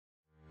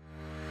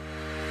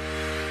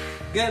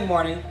Good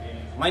morning,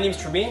 my name is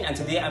Tremaine and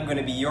today I'm going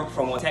to be your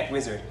Promotech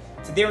Wizard.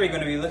 Today we're going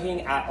to be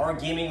looking at our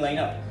gaming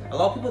lineup. A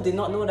lot of people did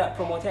not know that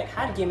Promotech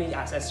had gaming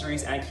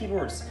accessories and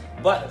keyboards,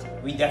 but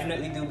we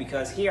definitely do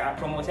because here at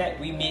Promotech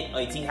we make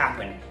IT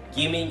happen,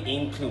 gaming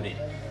included.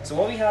 So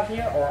what we have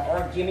here are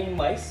our gaming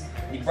mice.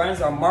 The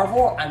brands are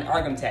Marvel and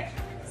Argomtech.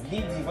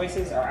 These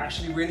devices are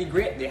actually really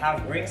great. They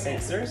have great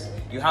sensors.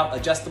 You have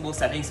adjustable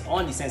settings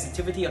on the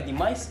sensitivity of the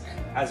mice,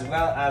 as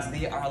well as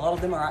a lot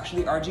of them are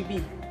actually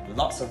RGB.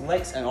 Lots of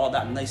lights and all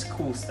that nice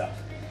cool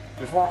stuff.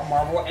 With our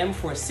Marvel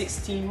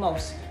M416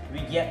 mouse,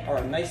 we get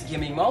our nice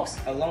gaming mouse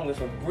along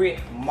with a great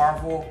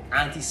Marvel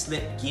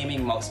anti-slip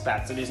gaming mouse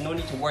pad. So there's no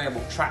need to worry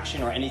about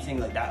traction or anything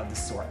like that of the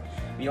sort.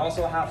 We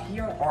also have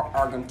here our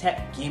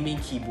Argomtech gaming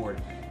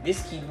keyboard.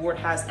 This keyboard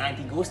has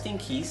anti-ghosting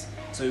keys,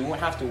 so you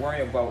won't have to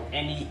worry about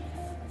any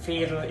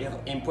fatal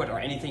input or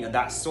anything of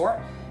that sort.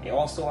 It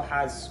also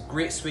has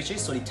great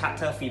switches, so the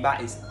tactile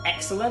feedback is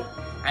excellent,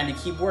 and the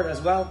keyboard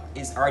as well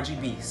is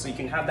RGB, so you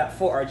can have that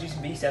full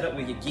RGB setup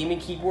with your gaming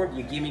keyboard,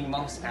 your gaming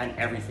mouse, and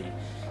everything.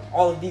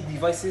 All of these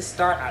devices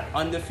start at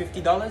under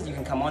 $50. You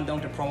can come on down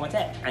to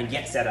Promotech and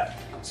get set up.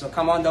 So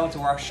come on down to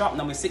our shop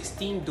number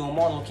 16 Dome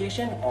Mall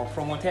location or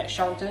Promotech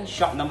Charlton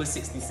shop number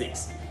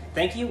 66.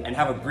 Thank you and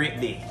have a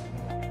great day.